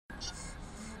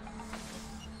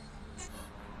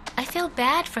feel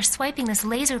bad for swiping this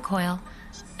laser coil.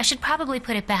 I should probably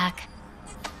put it back.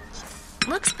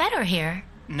 Looks better here.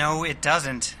 No, it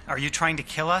doesn't. Are you trying to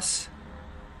kill us?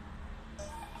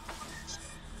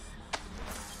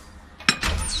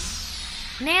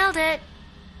 Nailed it.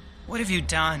 What have you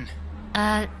done?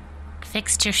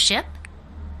 Fixed your ship?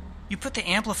 You put the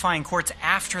amplifying quartz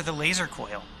after the laser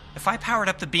coil. If I powered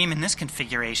up the beam in this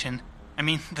configuration,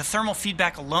 the thermal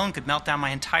feedback alone could melt down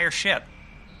my entire ship.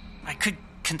 I could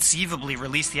conceivably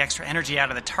release the extra energy out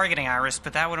of the targeting iris,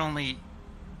 but that would only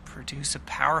produce a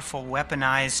powerful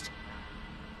weaponized...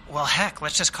 Well, heck,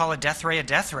 let's just call a death ray a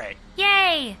death ray.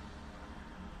 Yay!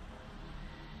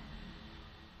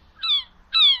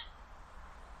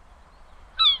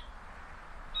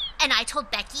 And I told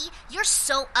Becky, you're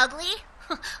so ugly.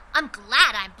 I'm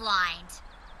glad I'm blind.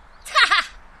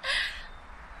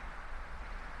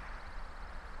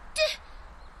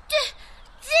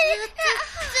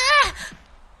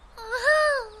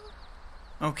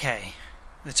 Okay.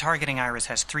 The targeting iris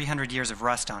has 300 years of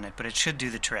rust on it, but it should do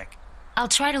the trick. I'll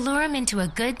try to lure him into a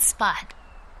good spot.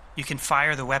 You can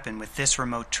fire the weapon with this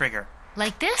remote trigger.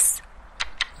 Like this?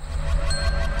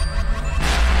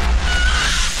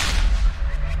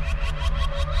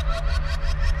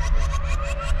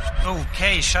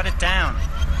 Okay, shut it down.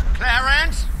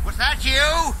 Clarence, was that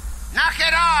you? Knock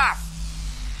it off!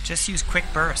 Just use quick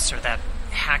bursts, or that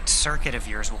hacked circuit of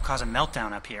yours will cause a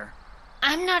meltdown up here.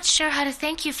 I'm not sure how to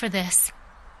thank you for this.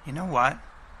 You know what?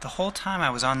 The whole time I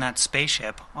was on that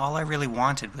spaceship, all I really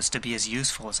wanted was to be as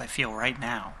useful as I feel right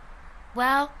now.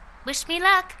 Well, wish me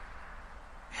luck.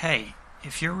 Hey,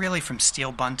 if you're really from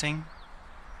Steel Bunting,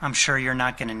 I'm sure you're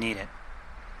not going to need it.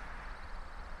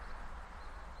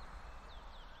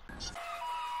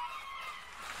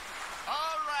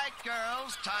 All right,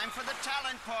 girls, time for the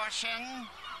talent portion.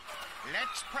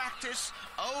 Let's practice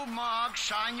Oh Mog,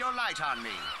 Shine Your Light on Me,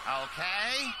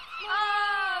 okay?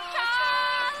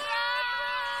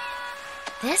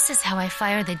 This is how I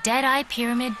fire the Dead-Eye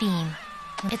Pyramid Beam.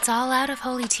 It's all out of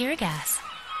holy tear gas.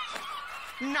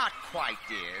 Not quite,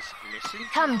 dears. Listen.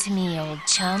 Come to me, old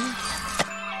chum.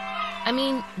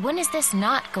 When is this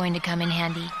not going to come in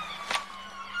handy?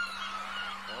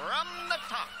 From the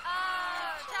top.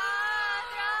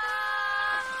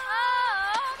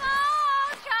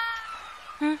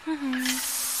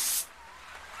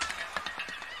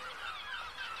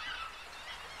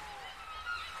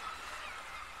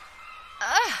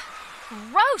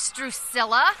 Gross,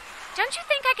 Drusilla. Don't you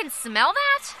think I can smell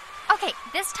that? Okay,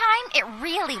 this time it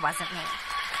really wasn't me.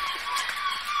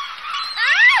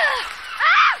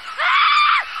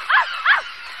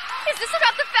 Is this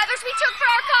about the feathers we took for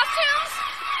our costumes?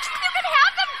 You can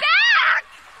have them back!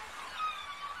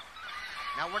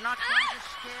 Now, we're not trying to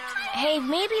scare... Hey,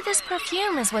 maybe this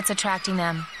perfume is what's attracting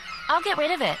them. I'll get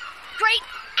rid of it. Great.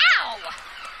 Ow!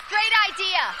 Great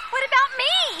idea. What about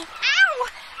me? Ow!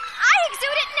 I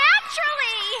exude it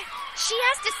naturally. She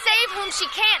has to save whom she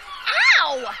can't.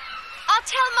 Ow! I'll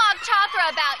tell Mog Chothra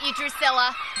about you,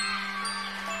 Drusilla.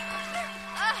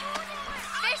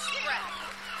 Fish breath.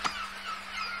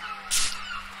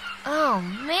 Oh,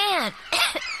 man.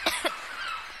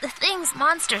 The things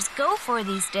monsters go for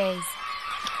these days.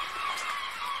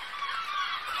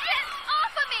 Get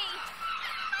off of me!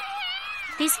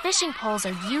 These fishing poles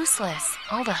are useless.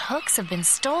 All the hooks have been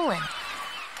stolen.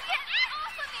 Get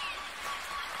off of me!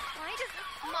 Why does this...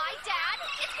 My dad?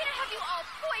 It's gonna have you all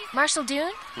poisoned. Marshal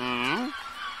Dune?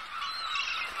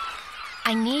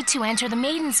 I need to enter the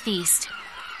Maiden's Feast.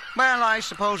 Well, I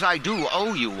suppose I do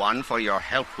owe you one for your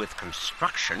help with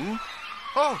construction.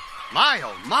 Oh, my.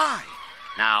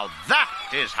 Now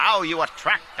that is how you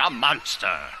attract a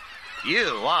monster.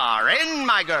 You are in,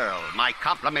 my girl. My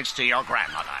compliments to your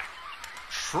grandmother.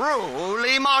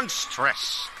 Truly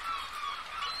monstrous.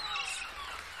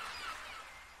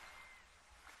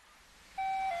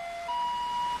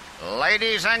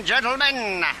 Ladies and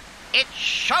gentlemen, it's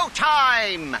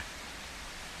showtime!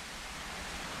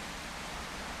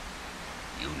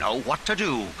 You know what to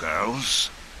do,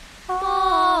 girls.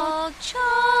 Mog Chothra,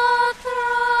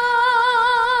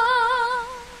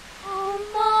 oh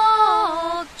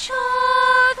Mog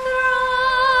Chothra,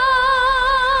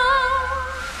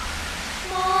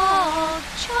 Mog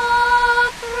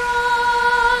Chothra,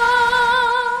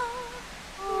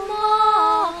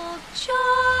 Mog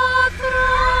Chothra.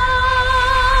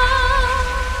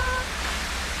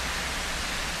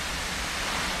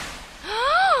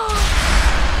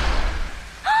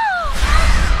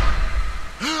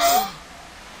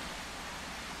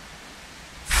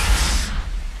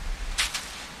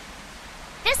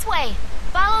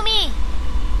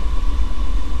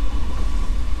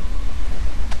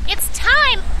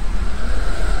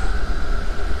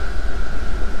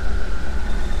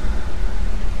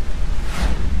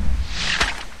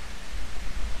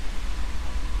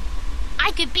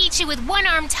 especially with one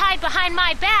arm tied behind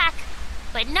my back,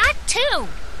 but not two.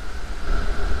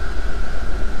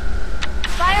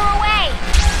 Fire away!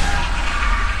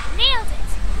 Nailed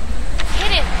it!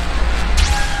 Hit him!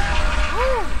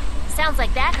 Ooh, sounds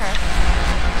like that hurt.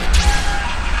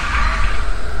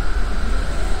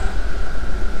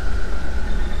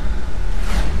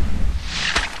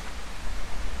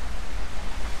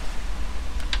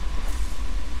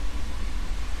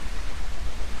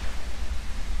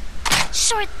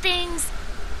 Short things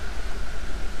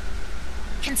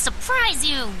can surprise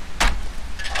you.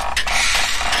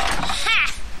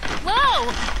 Ha!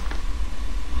 Whoa!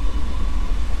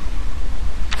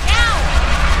 Ow!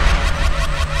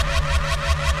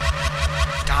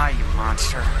 Die, you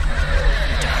monster.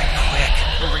 Die quick,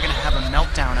 or we're gonna have a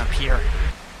meltdown up here.